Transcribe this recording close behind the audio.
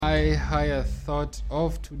My higher thought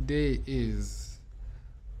of today is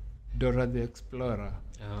Dora the Explorer.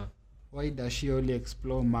 Uh, Why does she only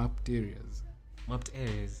explore mapped areas? Mapped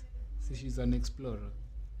areas. See, she's an explorer.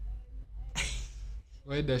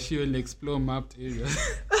 Why does she only explore mapped areas?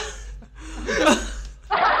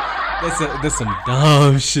 That's some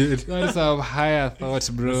dumb shit. That's some higher thoughts,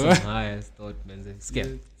 bro. That's some highest thought, man.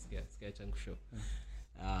 Scare chunk show.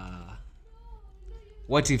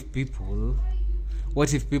 What if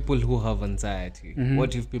people who have anxiety,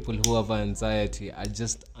 what if people who have anxiety are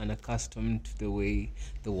just unaccustomed to the way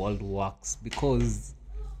the world works because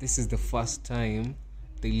this is the first time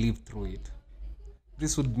they live through it?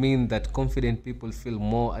 This would mean that confident people feel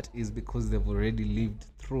more at ease because they've already lived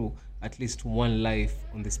through at least one life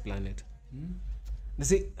on this planet. They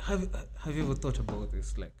say, have you ever thought about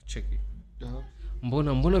this? Like, check it.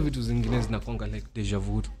 Mbona vitu zingine zinakonga like deja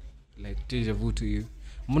vu to you?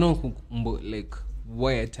 Like,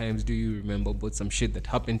 why at times do you remember about some shit that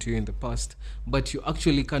happened to you in the past, but you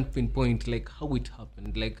actually can't pinpoint like how it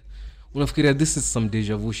happened? Like, unafikiria this is some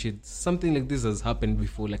deja vu shit. Something like this has happened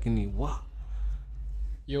before. Like, wow.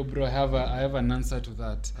 Yo, bro, I have an answer to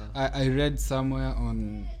that. I read somewhere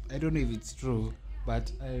on, I don't know if it's true,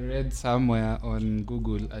 but I read somewhere on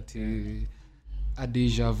Google that a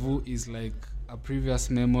deja vu is like a previous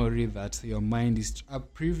memory that your mind is a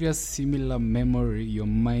previous similar memory your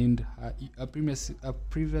mind a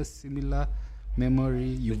previous similar memory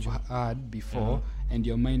you've had before, and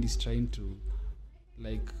your mind is trying to,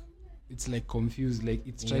 like, it's like confused, like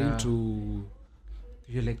it's trying to,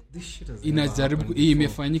 you're like, this shit has inajaribu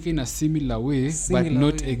imefanyika in a similar way, but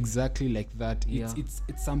not exactly like that. It's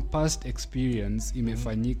some past experience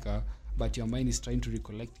imefanyika, but your mind is trying to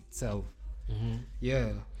recollect itself.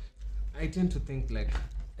 Yeah, I tend to think like,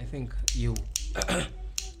 I think you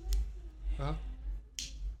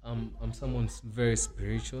I'm someone very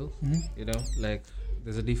spiritual. You know, like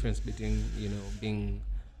there's a difference between, you know, being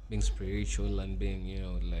spiritual and being, you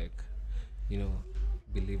know, like, you know,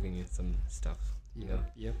 believing in some stuff.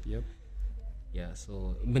 Yep. Yeah,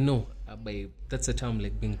 so, but no, that's a term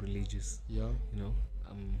like being religious. Yeah, you know,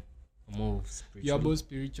 I'm more spiritual. You're both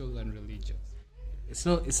spiritual and religious. It's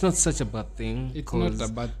not such a bad thing. It's not a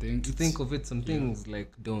bad thing. To think of it, some things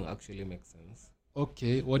like don't actually make sense.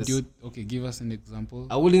 Okay, give us an example.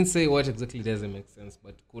 I wouldn't say what exactly doesn't make sense,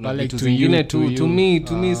 but like to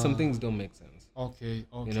me, some things don't make sense. Okay.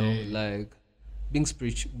 You know, like being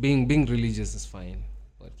spiritual, being religious is fine,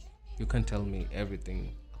 but you can't tell me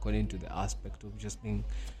everything according to the aspect of just being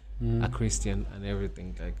a Christian and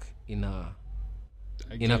everything, like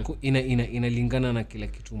inalingana na kila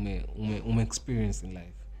kitu ume experience in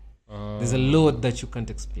life. There's a lot that you can't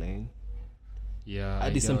explain.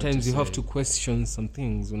 Yeah, sometimes you have to question some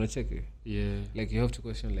things, unacheke. Yeah, like you have to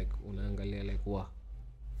question, like unaangalia like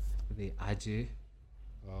they aje,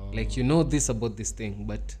 like you know this about this thing,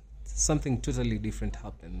 but something totally different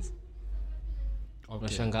happens.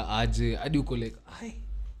 Unashanga aje hadi uko like, ai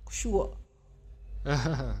sure.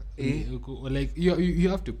 Like you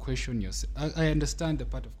have to question yourself. I understand the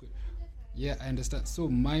part of I understand. So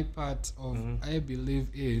my part of I believe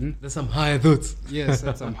in, there's some higher thoughts. Yes,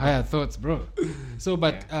 that's some higher thoughts, bro. So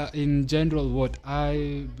but in general, what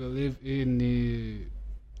I believe in,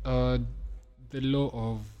 the law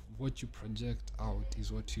of what you project out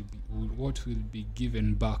is what will be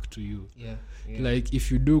given back to you. Yeah. Like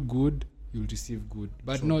if you do good, you'll receive good,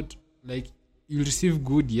 but not like you'll receive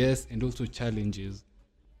good, yes, and also challenges.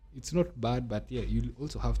 It's not bad, but you'll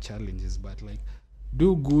also have challenges. But like,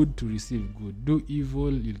 do good to receive good. Do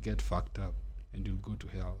evil, you'll get fucked up and you'll go to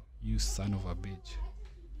hell. You son of a bitch.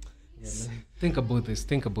 Yeah, think about this.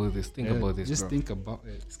 Think about this, just bro. Think about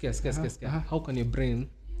it. Scare. How can your brain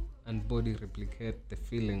and body replicate the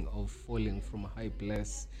feeling of falling from a high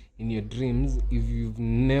place in your dreams if you've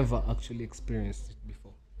never actually experienced it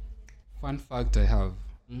before? Fun fact I have.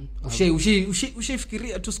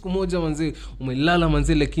 Ushaifikiria tu siku moja manze umelala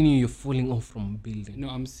manze lakini you're falling off from a building? No,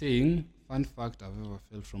 I'm saying fun fact, I've ever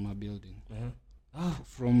fell from a building.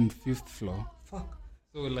 From 5th floor. Fuck.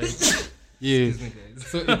 So like yeah.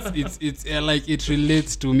 So it's like it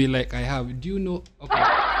relates to me, like I have. Do you know? Okay.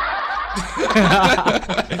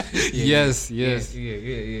 Yes. Yeah.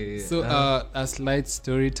 So a slight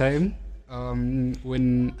story time.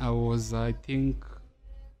 When I was, I think,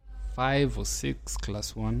 5 or 6,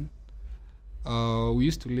 class 1, we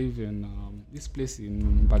used to live in this place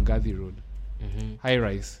in Bagathi Road. High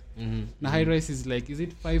rise. Now high rise is like, is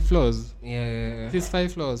it 5 floors? Yeah. It is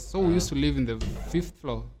 5 floors. So we used to live in the 5th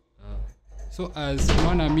floor. So as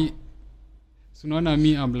unaona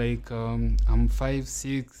me, I'm like I'm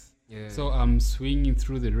 5'6". Yeah. So I'm swinging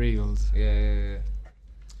through the rails. Yeah.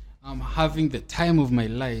 I'm having the time of my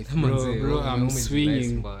life, bro. I'm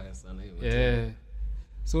swinging. Yeah.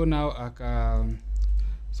 So now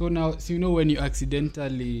so you know when you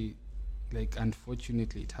accidentally, like,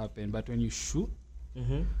 unfortunately it happened, but when you shoot,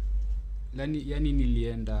 yani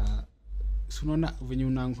nilienda, unaona venye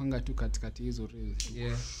unaanguka tu katikati hizo rails.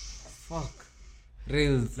 Yeah. Fuck.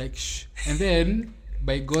 Rails. Like and then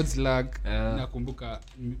by God's luck nakumbuka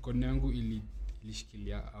mikono yangu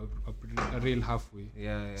ilishikilia a rail halfway.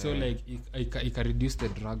 Yeah. So like it reduce the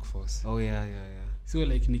drag force. Oh yeah. So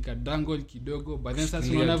like nikadangle kidogo, but then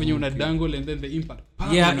sasa unaona venye una dangle and then the impact.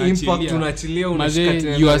 Impact unaachilia unashika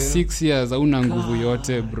tena. You are 6 years hauna nguvu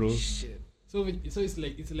yote, bro. Shit. So it's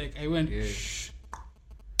like I went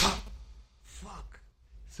fuck.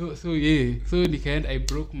 So yeah. So nikaenda, I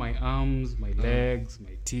broke my arms, my legs,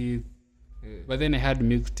 my teeth. Yeah. But then I had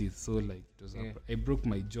mixed teeth, so like it was I broke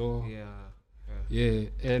my jaw. Yeah.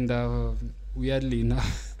 And weirdly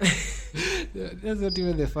enough, that's not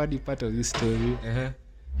even the funny part of this story.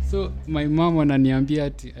 So my mom wananiambia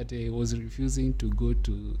at I was refusing to go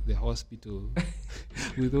to the hospital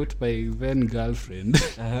without my then girlfriend.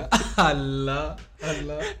 Allah.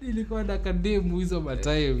 Nilikuwa na kademu hizo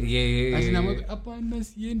matime. Yeah. Atinamwambia hapana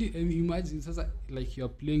siendi, and imagine sasa like you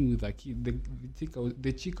are playing with a kid.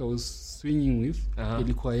 The chick I was swinging with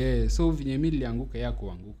ilikuwa yeye. So vinye mimi nilianguka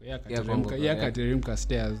yako anguka. Yakateremka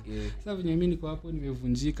stairs. Sasa vinye mimi niko hapo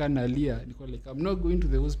nimevunjika nalia, niko like I'm not going to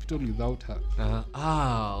the hospital without her.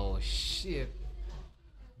 Oh shit.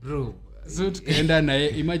 Bro. So tukaenda naye,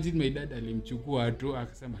 imagine my dad alimchukua tu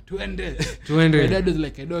akasema tuende. My dad was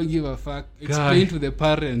like I don't give a fuck. Explain to the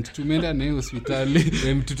parent tumeenda naye hospitali.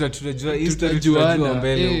 Tutajua history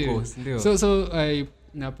mbele huko, ndio. So I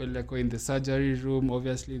napelekwa in the surgery room.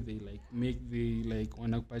 Obviously they like make the like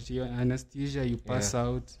wanakupatia anesthesia, you pass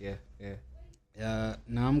out. Yeah.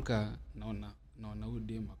 Naamka naona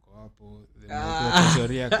udem ako hapo, the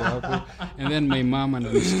story ako hapo, and then my mom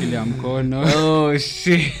ananishikilia mkono. Oh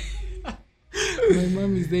shit. My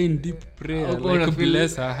mom is there in deep prayer, like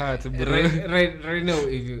bless her heart, bro. Right now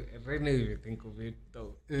if you think of it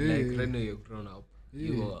though, like right now you're grown up.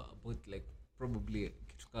 You are about like probably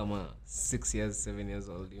kitu kama 6 years 7 years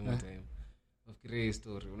old in time. Unafikiria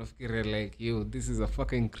story, unafikiria like yo, this is a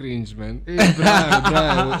fucking cringe, man. Hey, bro,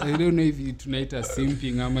 I don't know if you tonight are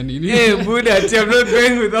simping ama nini. Hey Buddha, I'm not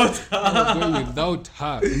going without her. I'm going without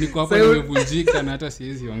her. Niko hapa nimevunjika na hata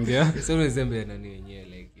siwezi ongea. So unazembea nani wenyewe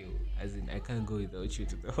like yo, as in I can't go without you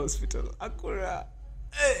to the hospital. Akura.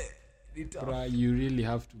 Bro, you really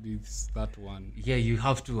have to be that one. Yeah, you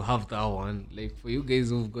have to have that one. Like for you guys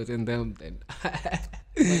who've gotten them, then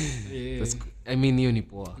that's, I mean, hiyo ni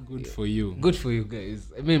poa. Good for you. Good for you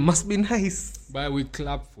guys. I mean, must be nice. But we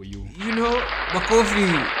clap for you. You know,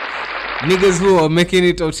 Makofi, niggas who are making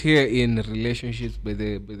it out here in relationships, but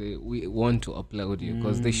we want to applaud you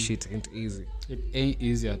because this shit ain't easy. It ain't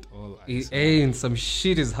easy at all. It ain't. Some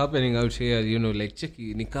shit is happening out here. You know, like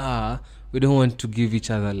cheki nikaa. We don't want to give each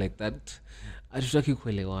other like that. Hatutaki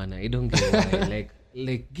kuelewana. I don't get why.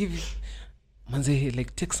 like give manze,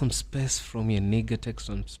 like take some space from your nigga, take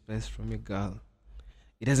some space from your girl.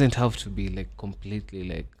 It doesn't have to be like completely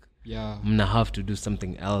like mna have to do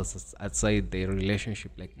something else outside the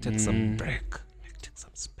relationship. Like take some break. Like take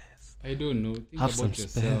some space. I don't know. Have some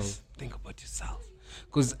space. Think about yourself.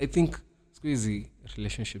 Because I think squeezy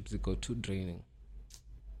relationships go too draining.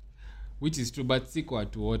 Which is true, but si kwa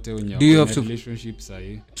watu wote wenye relationships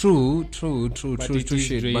sahi. True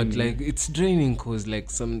shit. But like it's draining cause like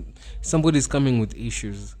somebody's coming with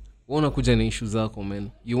issues. Unakuja na issues zako,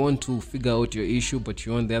 man. You want to figure out your issue, but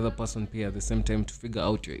you want the other person pay at the same time to figure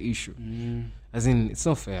out your issue. As in, it's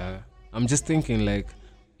not fair. I'm just thinking like,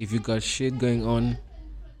 if you got shit going on,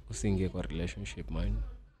 usiingie kwa relationship, man.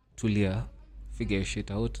 Tulia, figure your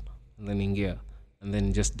shit out, and then ingia, and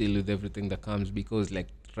then just deal with everything that comes, because like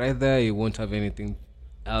right there you won't have anything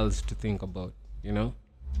else to think about, you know?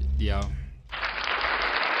 Yeah.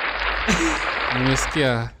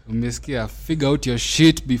 Umesikia figure out your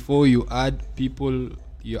shit before you add people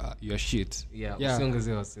your shit. Yeah.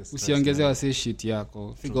 Usiongeze wase shit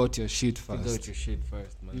yako. Figure out your shit first. Figure out your shit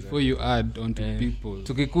first, man. Before you add onto people.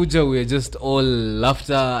 Tukikuja we are just all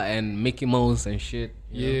laughter and Mickey Mouse and shit.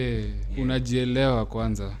 Yeah. Unajielewa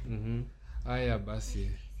kwanza. Haya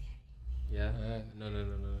basi. Yeah.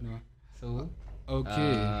 No. So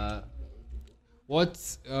okay.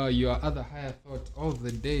 What's your other higher thought of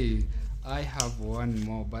the day? I have one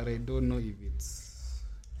more, but I don't know if it's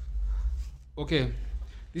okay.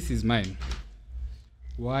 This is mine.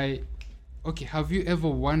 Why? Okay. Have you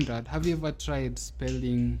ever tried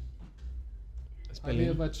spelling? Have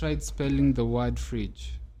you ever tried spelling the word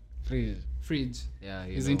fridge? Fridge. Yeah,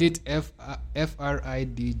 Isn't it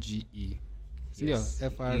FRIDGE? Yes, Yeah,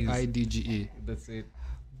 FRIDGE. That's it.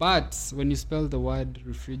 But when you spell the word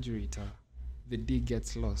refrigerator, the D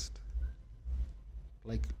gets lost.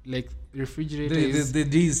 Like refrigerator is The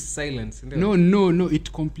D is silent. Isn't it? no. It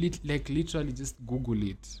literally just Google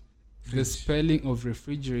it. The Fridge. spelling of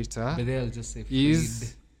refrigerator But they'll just say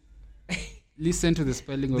is. Listen to the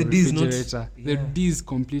spelling of The D is not- refrigerator. The yeah. D is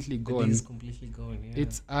completely The gone. D is completely gone. Yeah.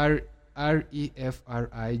 It's REFRIGERATOR.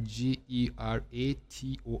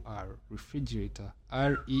 Refrigerator.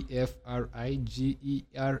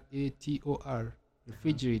 REFRIGERATOR.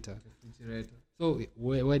 Refrigerator. refrigerator. So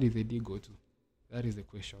where did the D go to? That is the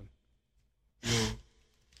question.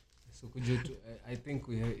 So could you? I think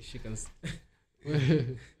she can.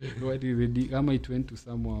 Where did the D? It went to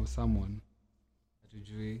someone.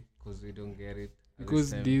 Because we don't get it. at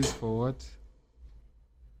Because this time. D is for what?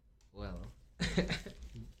 Well.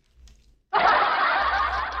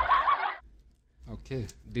 Okay.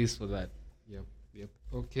 This for that. Yep.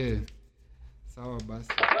 Okay. Sawa basi.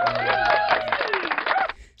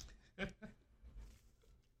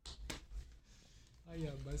 Yeah,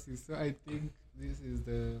 basi. So I think this is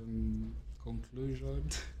the conclusion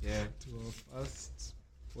Yeah. to our first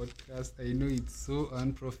podcast. I know it's so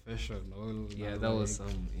unprofessional. Yeah, now, that was like-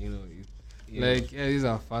 some. Like, this is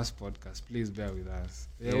our first podcast. Please bear with us.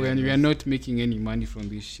 Yeah, We are not making any money from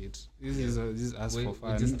this shit. This is us for we're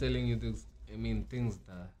fun. just telling you things. I mean, things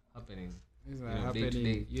that are happening. These are day to happening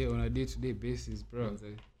day. yeah, on a day-to-day basis, bro.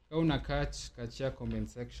 Kama una catch your comment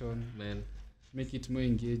section, Man, make it more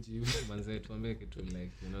engaging. manze, tuambie kitu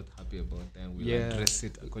like you're not happy about, and we'll Yeah. address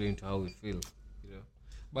it according to how we feel.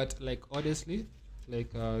 But like honestly,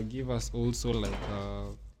 like give us also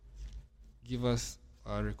give us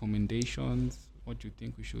recommendations. What you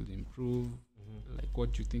think we should improve, like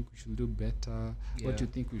what you think we should do better, what Yeah. you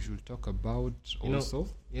think we should talk about You also.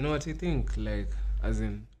 know what I think? Like, as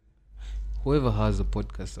in, whoever has a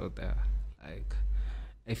podcast out there, like,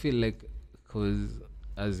 I feel like, because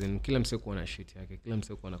as in, kila mse kuwa na shit yake, kila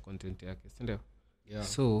mse kuwa na content yake, sindio? Yeah.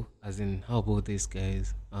 So, as in, how about these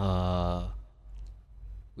guys?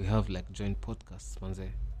 We have like joint podcasts,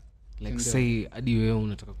 manze. Like, Sindio. say, hadi wewe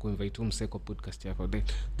unataka kuinvite mse kwa podcast yako.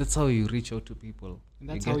 That's how you reach out to people. And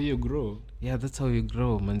that's how you grow. Yeah, that's how you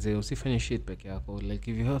grow, manze. Usifanye shit peke yako.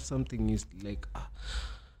 Like, if you have something you like,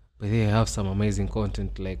 but I have some amazing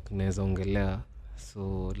content like naweza ongelea.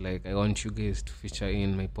 So like, I want you guys to feature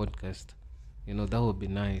in my podcast. That would be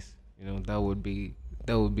nice. That would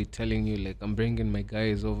be telling you like I'm bringing my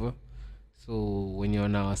guys over. So when you're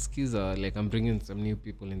nawasikiza, like I'm bringing some new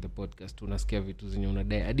people in the podcast. Unasikia vitu zenye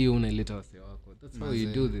unadai hadi unaileta wase wako. That's how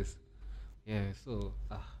you do this. Yeah, so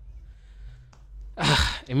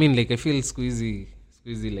I mean, like, I feel squeezy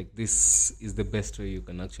like this is the best way you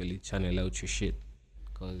can actually channel out your shit,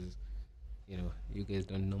 because you guys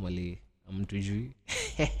don't normally amtujui.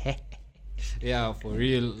 Yeah, for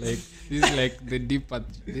real. Like this is like the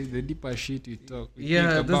deeper shit we talk. We think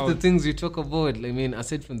That's about. the things we talk about. I mean,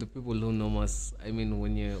 aside from the people who know us, I mean,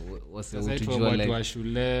 when you was Aside from utujua, watu like, wa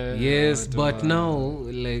shule, yes, watu but wa- now,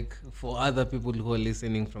 like, for other people who are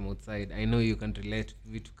listening from outside, I know you can relate.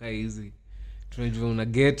 Vitu ka easy. Tunajua una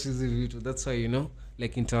get hizi vitu. That's why,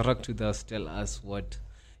 like, interact with us, tell us what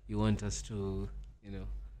you want us to,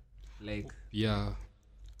 like. Yeah.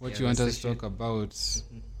 What Yeah, you want that's us to the talk about?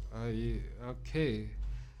 Yeah, okay.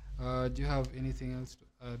 Do you have anything else to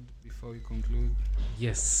add before we conclude?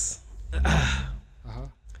 Yes.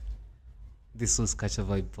 This was Catch a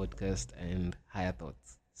Vibe podcast and Higher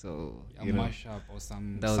Thoughts. So, A mashup or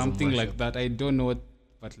That was a something like mashup. that. I don't know what,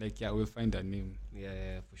 but like, yeah, we'll find a name.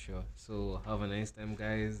 yeah, for sure. So have a nice time,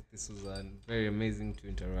 guys. This was very amazing to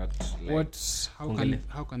interact. Like,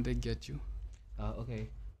 How can they get you? okay.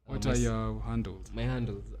 What my are your handles? my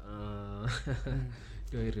handles?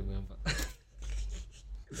 Do I remember?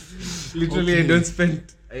 Literally,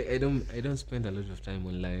 Okay. I don't spend a lot of time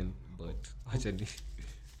online, but actually,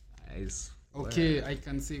 Okay, I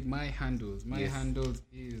can say my handles. My Yes. handles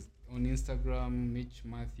is on Instagram, Mitch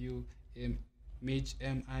Matthew, Mitch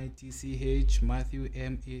MITCH, Matthew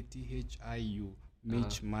MATHIU.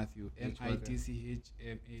 Mitch Matthew, Mitch Matthew.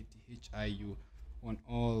 MITCH on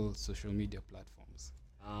all social media platforms.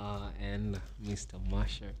 and Mr.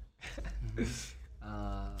 Masher.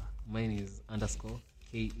 Mine is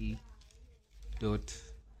 _KE dot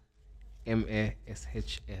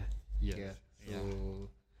MASHA. Yes. Yeah. So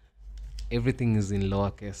everything is in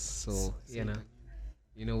lowercase. So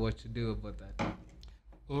you know what to do about that.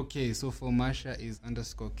 Okay, so for Masha is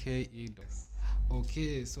 _KE.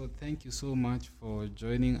 Okay, so thank you so much for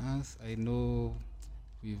joining us. I know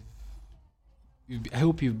I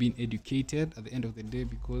hope you've been educated at the end of the day,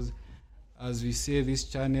 because as we say, this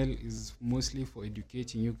channel is mostly for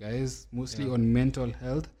educating you guys, mostly on mental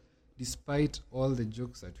health, despite all the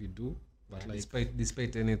jokes that we do. But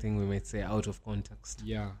despite anything we might say out of context.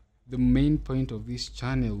 Yeah, the main point of this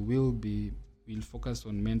channel will focus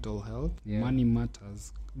on mental health, money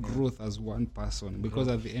matters, growth as one person, because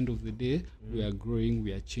at the end of the day, we are growing,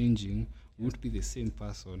 we are changing, we won't be the same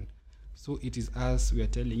person. So it is us, we are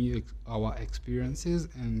telling you our experiences,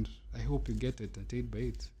 and I hope you get entertained by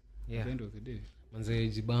it. At the end of the day,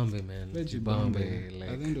 manze, jibambe, man. Jibambe. Like,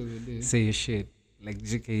 at the end of the day, say your shit, like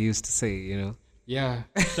GK used to say, you know. Yeah,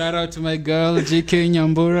 shout out to my girl GK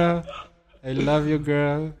Nyambura. I love you,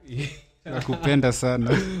 girl. Nakupenda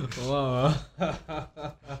sana. Wow.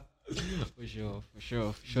 For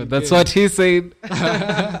sure. That's what he said.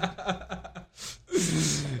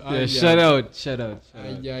 Shout out.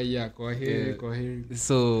 Kwaheri.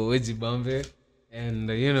 So, Wejibambe. And,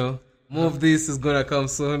 you know, more of this is going to come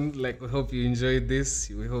soon. Like, we hope you enjoyed this.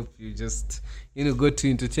 We hope you just, you know, got to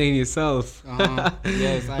entertain yourself.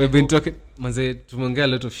 Yes, we've been talking, manze, tumeongea a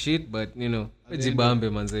lot of shit, but, you know, Jibambe,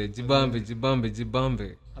 manze.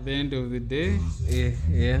 Jibambe. At the end of the day,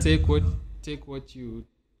 take what you,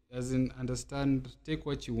 as in, understand, take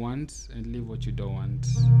what you want and leave what you don't want.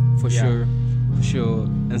 For sure.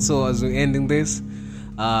 And so as we're ending this,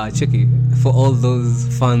 Checky, for all those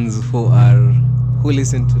fans who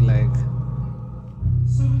listen to, like,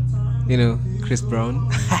 you know, Chris Brown.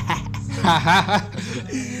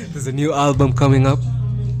 There's a new album coming up.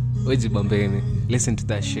 Wejibambeni. Listen to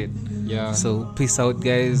that shit. Yeah. So peace out,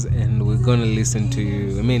 guys, and we're gonna listen to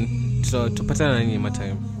you. I mean, tupatana nini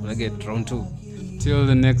time. When I get round 2. Till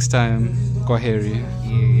the next time, Kwaheri.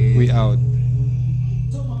 Yeah. We out.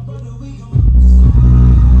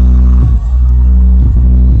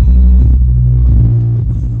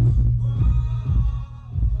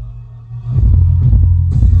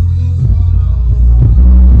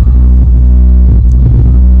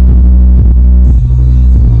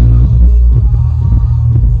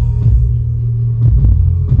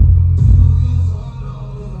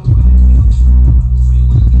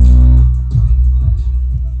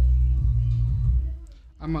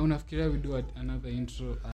 Unafikiria we do another intro